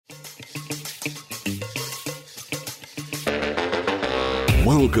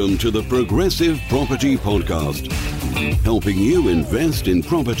Welcome to the Progressive Property Podcast, helping you invest in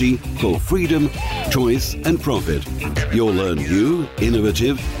property for freedom, choice and profit. You'll learn new,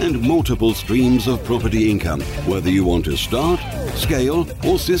 innovative and multiple streams of property income, whether you want to start, scale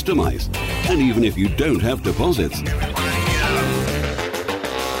or systemize, and even if you don't have deposits.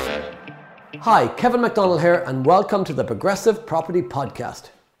 Hi, Kevin McDonald here and welcome to the Progressive Property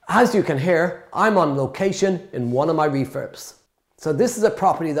Podcast. As you can hear, I'm on location in one of my refurbs. So this is a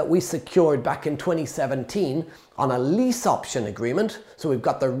property that we secured back in 2017 on a lease option agreement. So we've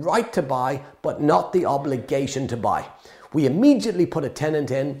got the right to buy, but not the obligation to buy. We immediately put a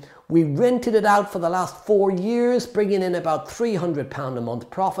tenant in. We rented it out for the last 4 years, bringing in about £300 a month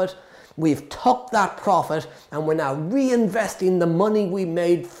profit. We've took that profit and we're now reinvesting the money we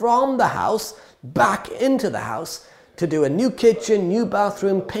made from the house back into the house to do a new kitchen, new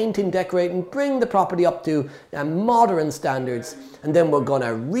bathroom, painting, decorating, bring the property up to modern standards, and then we're going to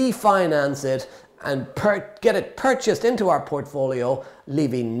refinance it and get it purchased into our portfolio,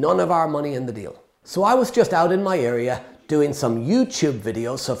 leaving none of our money in the deal. So I was just out in my area doing some YouTube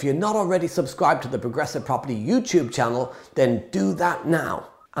videos, so if you're not already subscribed to the Progressive Property YouTube channel, then do that now.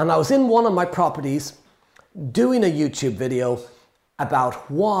 And I was in one of my properties doing a YouTube video about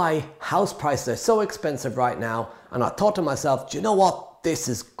why house prices are so expensive right now, and I thought to myself, do you know what? This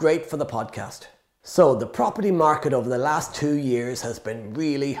is great for the podcast. So the property market over the last 2 years has been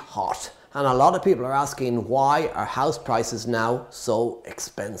really hot, and a lot of people are asking, why are house prices now so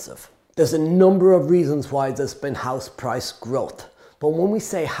expensive? There's a number of reasons why there's been house price growth, but when we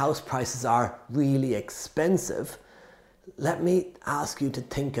say house prices are really expensive, let me ask you to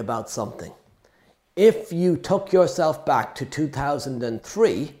think about something. If you took yourself back to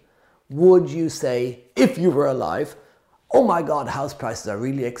 2003, would you say, if you were alive, oh my God, house prices are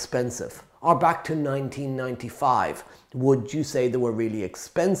really expensive? Or back to 1995, would you say they were really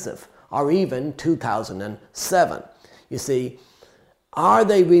expensive? Or even 2007? You see, are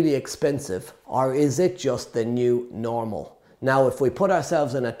they really expensive, or is it just the new normal? Now, if we put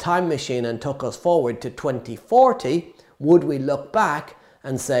ourselves in a time machine and took us forward to 2040, would we look back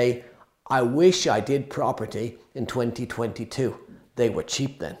and say, I wish I did property in 2022. They were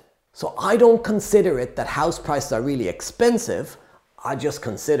cheap then. So I don't consider it that house prices are really expensive. I just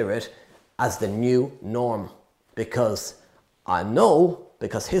consider it as the new norm, because I know,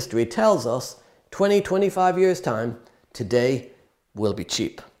 because history tells us 20-25 years time, today will be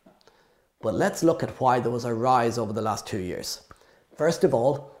cheap. But let's look at why there was a rise over the last 2 years. First of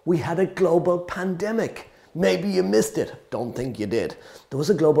all, we had a global pandemic. Maybe you missed it. Don't think you did. There was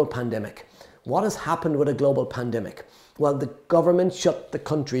a global pandemic. What has happened with a global pandemic? Well, the government shut the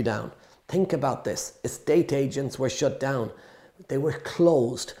country down. Think about this. Estate agents were shut down. They were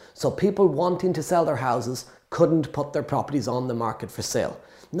closed. So people wanting to sell their houses couldn't put their properties on the market for sale.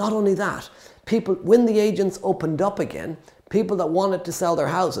 Not only that, when the agents opened up again, people that wanted to sell their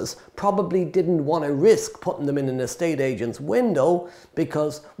houses probably didn't want to risk putting them in an estate agent's window,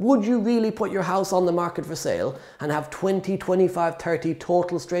 because would you really put your house on the market for sale and have 20, 25, 30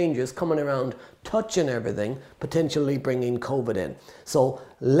 total strangers coming around touching everything, potentially bringing COVID in? So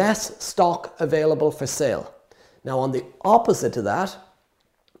less stock available for sale. Now on the opposite of that,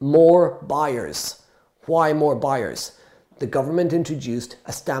 more buyers. Why more buyers? The government introduced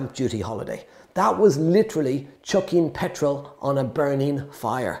a stamp duty holiday. That was literally chucking petrol on a burning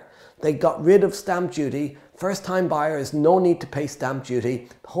fire. They got rid of stamp duty. First-time buyers, no need to pay stamp duty.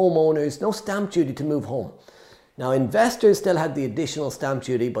 Homeowners, no stamp duty to move home. Now, investors still had the additional stamp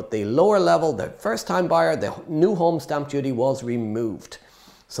duty, but the lower level, the first-time buyer, the new home stamp duty was removed.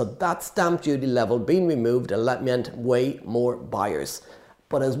 So that stamp duty level being removed, and that meant way more buyers.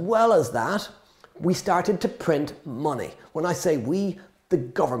 But as well as that, we started to print money. When I say we, the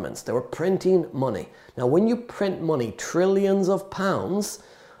governments, they were printing money. Now, when you print money, trillions of pounds,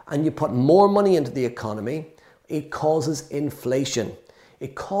 and you put more money into the economy, it causes inflation.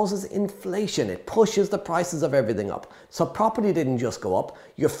 It causes inflation. It pushes the prices of everything up. So property didn't just go up.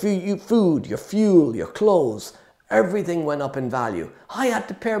 Your food, your fuel, your clothes, everything went up in value. I had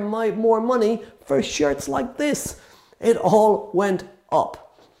to pay more money for shirts like this. It all went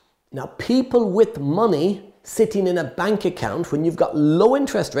up. Now, people with money sitting in a bank account, when you've got low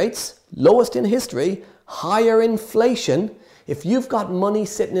interest rates, lowest in history, higher inflation, if you've got money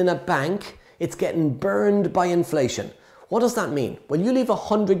sitting in a bank, it's getting burned by inflation. What does that mean? Well, you leave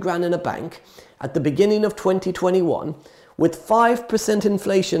 100 grand in a bank at the beginning of 2021 with 5%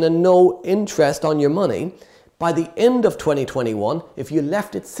 inflation and no interest on your money. By the end of 2021, if you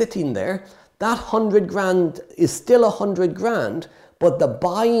left it sitting there, that 100 grand is still 100 grand, but the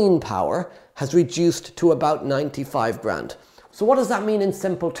buying power has reduced to about 95 grand. So what does that mean in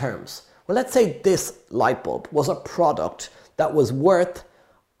simple terms? Well, let's say this light bulb was a product that was worth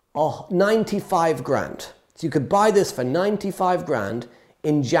 95 grand. So you could buy this for 95 grand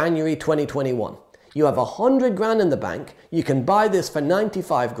in January 2021. You have 100 grand in the bank. You can buy this for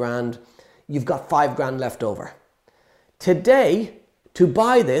 95 grand. You've got 5 grand left over. Today, to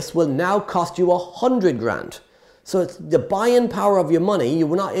buy this will now cost you 100 grand. So it's the buying power of your money. You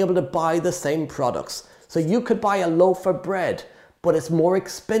were not able to buy the same products. So you could buy a loaf of bread, but it's more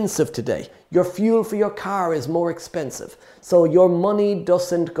expensive today. Your fuel for your car is more expensive. So your money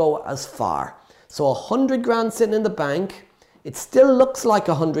doesn't go as far. So 100 grand sitting in the bank, it still looks like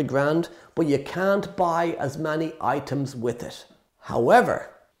 100 grand, but you can't buy as many items with it. However,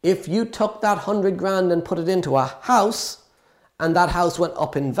 if you took that 100 grand and put it into a house, and that house went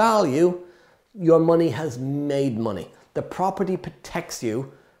up in value, your money has made money. The property protects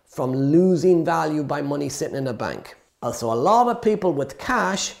you from losing value by money sitting in a bank. So a lot of people with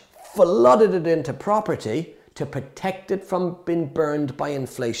cash flooded it into property to protect it from being burned by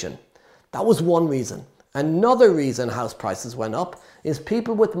inflation. That was one reason. Another reason house prices went up is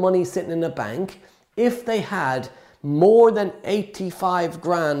people with money sitting in a bank, if they had more than 85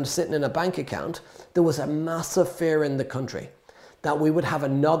 grand sitting in a bank account, there was a massive fear in the country that we would have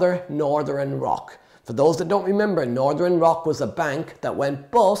another Northern Rock. For those that don't remember, Northern Rock was a bank that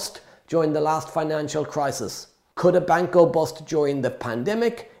went bust during the last financial crisis. Could a bank go bust during the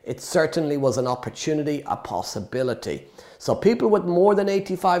pandemic? It certainly was an opportunity, a possibility. So people with more than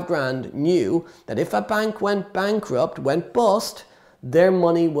 85 grand knew that if a bank went bankrupt, went bust, their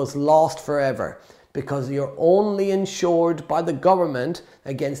money was lost forever, because you're only insured by the government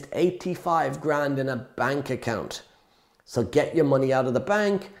against 85 grand in a bank account. So get your money out of the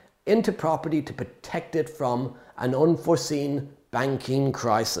bank into property to protect it from an unforeseen banking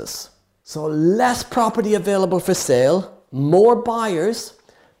crisis. So less property available for sale, more buyers.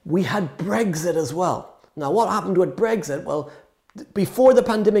 We had Brexit as well. Now what happened with Brexit? Well, before the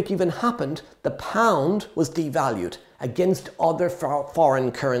pandemic even happened, the pound was devalued against other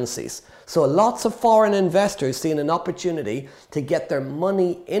foreign currencies. So lots of foreign investors seen an opportunity to get their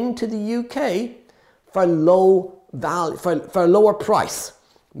money into the UK for a lower price,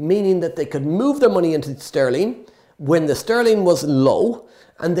 meaning that they could move their money into sterling when the sterling was low,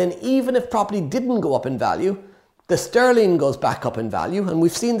 and then even if property didn't go up in value, the sterling goes back up in value, and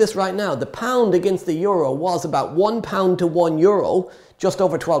we've seen this right now. The pound against the euro was about £1 to €1 just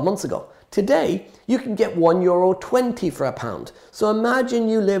over 12 months ago. Today, you can get €1.20 for a pound. So imagine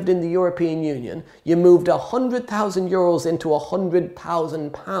you lived in the European Union, you moved €100,000 into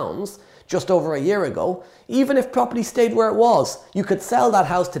 £100,000 just over a year ago. Even if property stayed where it was, you could sell that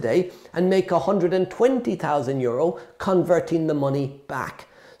house today and make €120,000 converting the money back.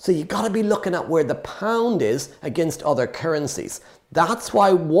 So you got to be looking at where the pound is against other currencies. That's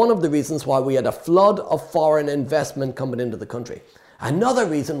why one of the reasons why we had a flood of foreign investment coming into the country. Another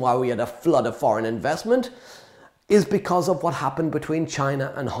reason why we had a flood of foreign investment is because of what happened between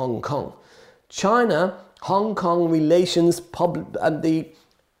China and Hong Kong. Hong Kong relations, and the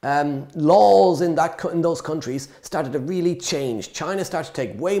laws in those countries started to really change. China started to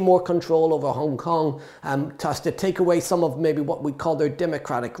take way more control over Hong Kong, started to take away some of maybe what we call their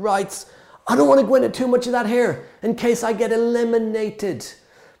democratic rights. I don't want to go into too much of that here in case I get eliminated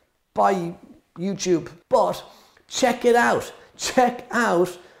by YouTube, but check it out. Check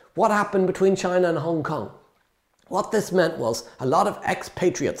out what happened between China and Hong Kong. What this meant was a lot of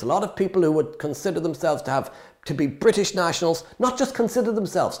expatriates, a lot of people who would consider themselves to be British nationals, not just consider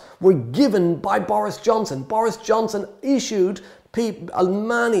themselves, were given by Boris Johnson. Boris Johnson issued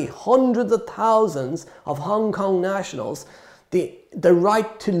many hundreds of thousands of Hong Kong nationals the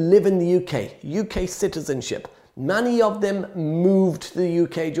right to live in the UK citizenship. Many of them moved to the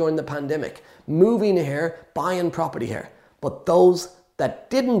UK during the pandemic, moving here, buying property here. But those that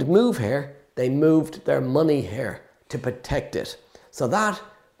didn't move here, they moved their money here to protect it. So that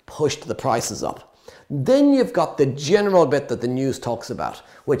pushed the prices up. Then you've got the general bit that the news talks about,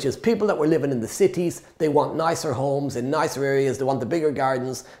 which is people that were living in the cities, they want nicer homes in nicer areas, they want the bigger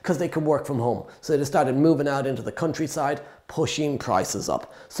gardens because they can work from home. So they started moving out into the countryside, pushing prices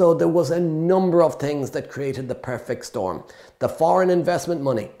up. So there was a number of things that created the perfect storm. The foreign investment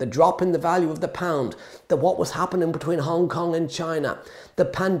money, the drop in the value of the pound, what was happening between Hong Kong and China, the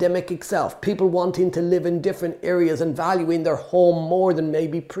pandemic itself, people wanting to live in different areas and valuing their home more than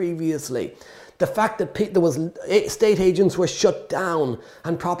maybe previously. The fact that estate agents were shut down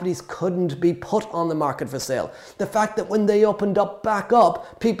and properties couldn't be put on the market for sale. The fact that when they opened up back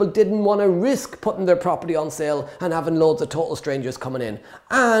up, people didn't want to risk putting their property on sale and having loads of total strangers coming in.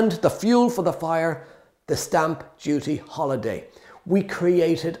 And the fuel for the fire, the stamp duty holiday. We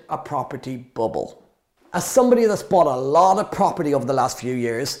created a property bubble. As somebody that's bought a lot of property over the last few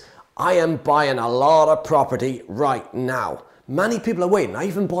years, I am buying a lot of property right now. Many people are waiting. I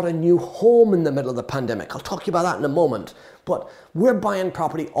even bought a new home in the middle of the pandemic. I'll talk to you about that in a moment. But we're buying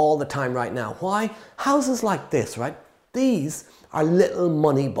property all the time right now. Why? Houses like this, right? These are little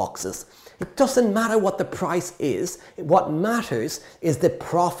money boxes. It doesn't matter what the price is. What matters is the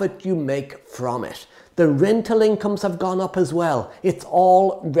profit you make from it. The rental incomes have gone up as well. It's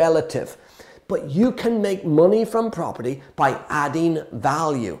all relative. But you can make money from property by adding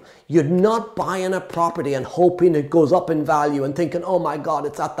value. You're not buying a property and hoping it goes up in value and thinking, oh my God,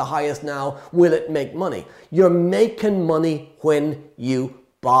 it's at the highest now, will it make money? You're making money when you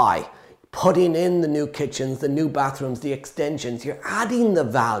buy. Putting in the new kitchens, the new bathrooms, the extensions, you're adding the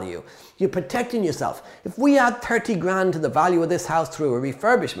value. You're protecting yourself. If we add 30 grand to the value of this house through a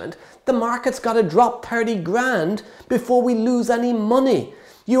refurbishment, the market's got to drop 30 grand before we lose any money.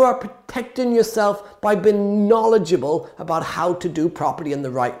 You are protecting yourself by being knowledgeable about how to do property in the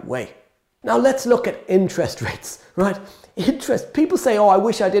right way. Now let's look at interest rates, right? Interest. People say, oh, I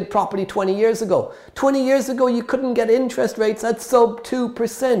wish I did property 20 years ago. 20 years ago, you couldn't get interest rates at sub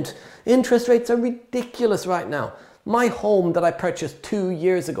 2%. Interest rates are ridiculous right now. My home that I purchased 2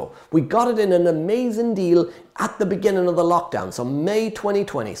 years ago, we got it in an amazing deal at the beginning of the lockdown. So May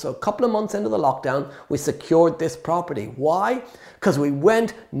 2020, so a couple of months into the lockdown, we secured this property. Why? Because we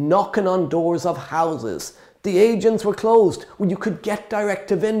went knocking on doors of houses. The agents were closed. You could get direct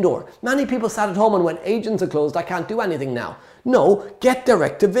to vendor. Many people sat at home and went, agents are closed, I can't do anything now. No, get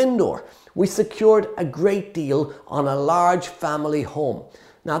direct to vendor. We secured a great deal on a large family home.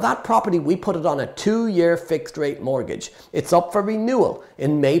 Now that property, we put it on a 2-year fixed rate mortgage. It's up for renewal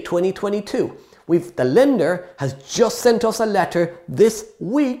in May 2022. The lender has just sent us a letter this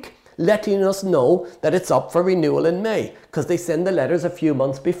week letting us know that it's up for renewal in May, because they send the letters a few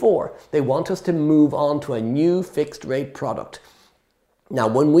months before. They want us to move on to a new fixed rate product. Now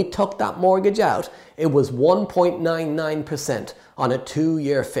when we took that mortgage out, it was 1.99% on a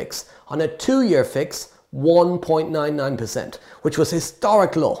 2-year fix. On a 2-year fix, 1.99%, which was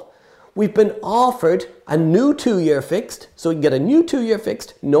historic low. We've been offered a new 2-year fixed, so we can get a new 2-year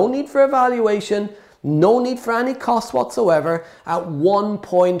fixed, no need for evaluation, no need for any cost whatsoever, at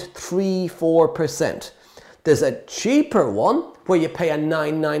 1.34%. There's a cheaper one where you pay a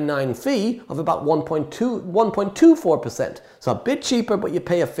 999 fee of about 1.24%. So a bit cheaper, but you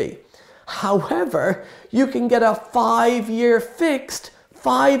pay a fee. However, you can get a 5-year fixed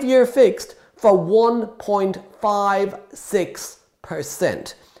for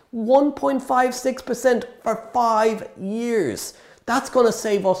 1.56%. 1.56% for 5 years. That's going to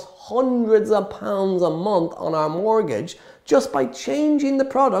save us hundreds of pounds a month on our mortgage just by changing the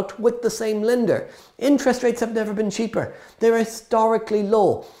product with the same lender. Interest rates have never been cheaper. They're historically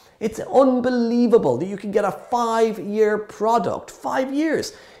low. It's unbelievable that you can get a 5-year product. 5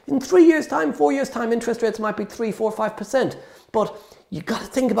 years. In 3 years' time, 4 years' time, interest rates might be 3, 4, 5%. But you got to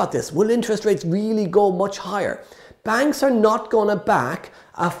think about this. Will interest rates really go much higher? Banks are not going to back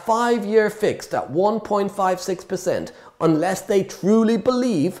a 5-year fixed at 1.56% unless they truly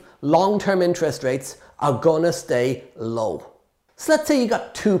believe long-term interest rates are going to stay low. So let's say you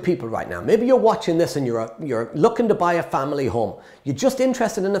got 2 people right now. Maybe you're watching this and you're looking to buy a family home. You're just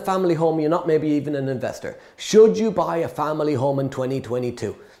interested in a family home. You're not maybe even an investor. Should you buy a family home in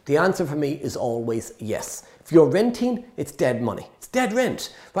 2022? The answer for me is always yes. If you're renting, it's dead money. It's dead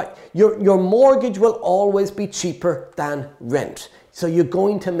rent, right? Your mortgage will always be cheaper than rent. So you're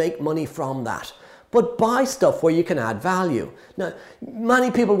going to make money from that. But buy stuff where you can add value. Now,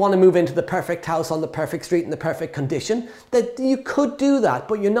 many people want to move into the perfect house on the perfect street in the perfect condition. That you could do that,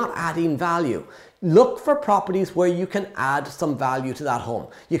 but you're not adding value. Look for properties where you can add some value to that home.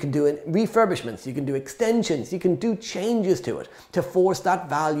 You can do refurbishments, you can do extensions, you can do changes to it to force that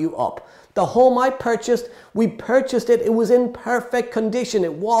value up. The home I purchased, we purchased it, it was in perfect condition.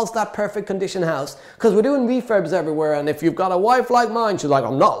 It was that perfect condition house because we're doing refurbs everywhere, and if you've got a wife like mine, she's like,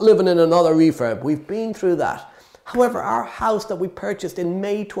 I'm not living in another refurb. We've been through that. However, our house that we purchased in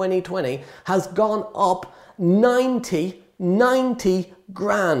May 2020 has gone up 90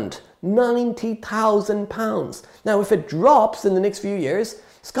 grand. £90,000. Now, if it drops in the next few years,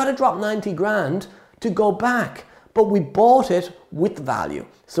 it's got to drop 90 grand to go back. But we bought it with value.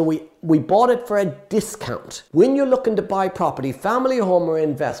 So we bought it for a discount. When you're looking to buy property, family home or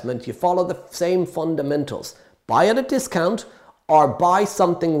investment, you follow the same fundamentals. Buy at a discount or buy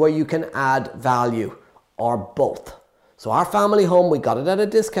something where you can add value, or both. So our family home, we got it at a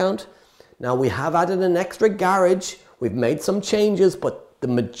discount. Now we have added an extra garage. We've made some changes, but the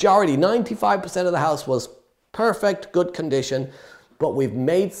majority, 95% of the house was perfect, good condition, but we've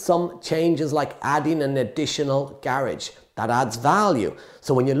made some changes like adding an additional garage. That adds value.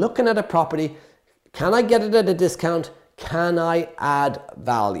 So when you're looking at a property, can I get it at a discount? Can I add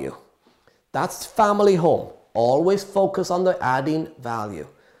value? That's family home. Always focus on the adding value.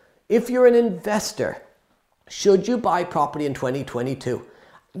 If you're an investor, should you buy property in 2022?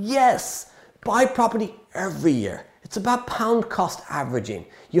 Yes, buy property every year. It's about pound cost averaging.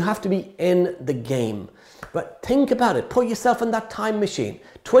 You have to be in the game. But think about it. Put yourself in that time machine.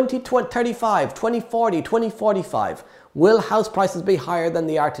 2035, 2040, 2045. Will house prices be higher than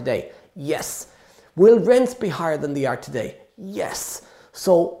they are today? Yes. Will rents be higher than they are today? Yes.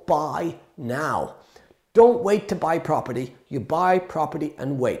 So buy now. Don't wait to buy property. You buy property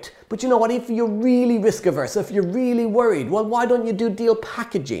and wait. But you know what? If you're really risk averse, if you're really worried, well, why don't you do deal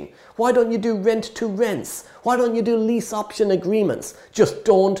packaging? Why don't you do rent to rents? Why don't you do lease option agreements? Just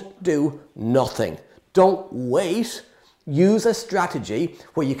don't do nothing. Don't wait. Use a strategy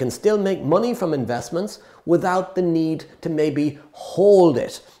where you can still make money from investments without the need to maybe hold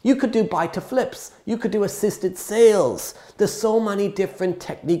it. You could do buy to flips. You could do assisted sales. There's so many different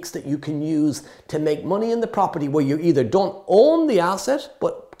techniques that you can use to make money in the property where you either don't own the asset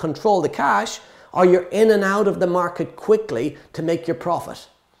but control the cash, or you're in and out of the market quickly to make your profit.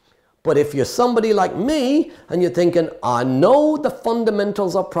 But if you're somebody like me and you're thinking, I know the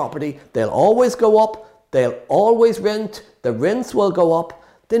fundamentals of property, they'll always go up, they'll always rent, the rents will go up,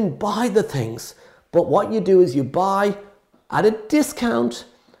 then buy the things. But what you do is you buy at a discount,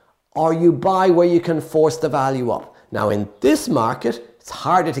 or you buy where you can force the value up. Now in this market, it's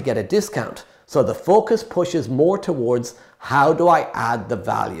harder to get a discount. So the focus pushes more towards how do I add the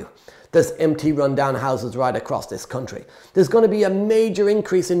value. There's empty rundown houses right across this country. There's going to be a major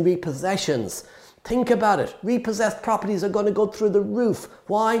increase in repossessions. Think about it. Repossessed properties are going to go through the roof.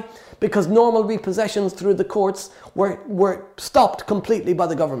 Why? Because normal repossessions through the courts were stopped completely by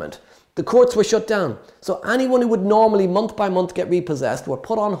the government. The courts were shut down. So anyone who would normally month by month get repossessed were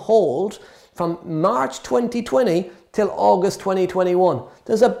put on hold from March 2020 till August 2021.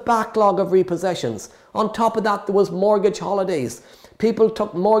 There's a backlog of repossessions. On top of that, there was mortgage holidays. People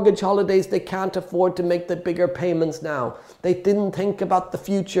took mortgage holidays. They can't afford to make the bigger payments now. They didn't think about the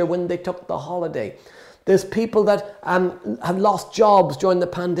future when they took the holiday. There's people that have lost jobs during the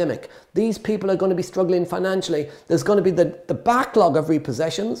pandemic. These people are going to be struggling financially. There's going to be the backlog of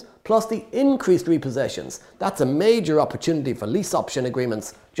repossessions plus the increased repossessions. That's a major opportunity for lease option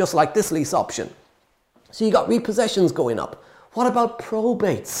agreements, just like this lease option. So you got repossessions going up. What about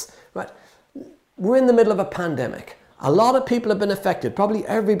probates? Right? We're in the middle of a pandemic. A lot of people have been affected. Probably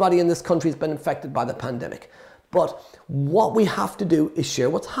everybody in this country has been affected by the pandemic. But what we have to do is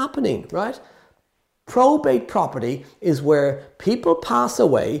share what's happening, right? Probate property is where people pass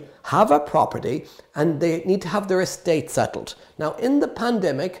away, have a property, and they need to have their estate settled. Now, in the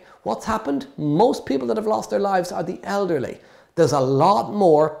pandemic, what's happened? Most people that have lost their lives are the elderly. There's a lot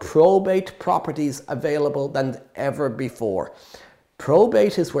more probate properties available than ever before.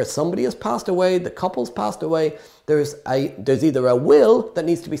 Probate is where somebody has passed away, the couple's passed away, there's either a will that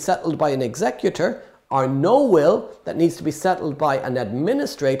needs to be settled by an executor or no will that needs to be settled by an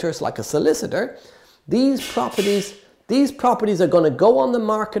administrator, like a solicitor. These properties are going to go on the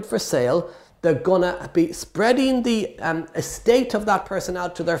market for sale. They're going to be spreading the estate of that person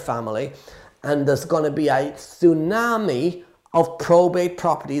out to their family, and there's going to be a tsunami of probate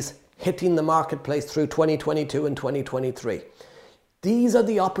properties hitting the marketplace through 2022 and 2023. These are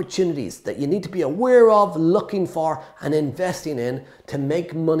the opportunities that you need to be aware of, looking for, and investing in to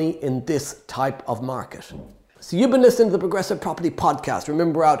make money in this type of market. So you've been listening to the Progressive Property Podcast.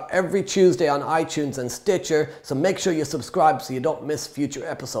 Remember, we're out every Tuesday on iTunes and Stitcher, so make sure you subscribe so you don't miss future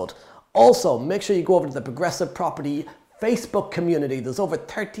episodes. Also, make sure you go over to the Progressive Property Facebook community. There's over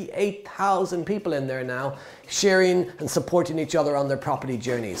 38,000 people in there now sharing and supporting each other on their property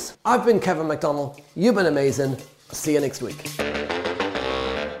journeys. I've been Kevin McDonald. You've been amazing. See you next week.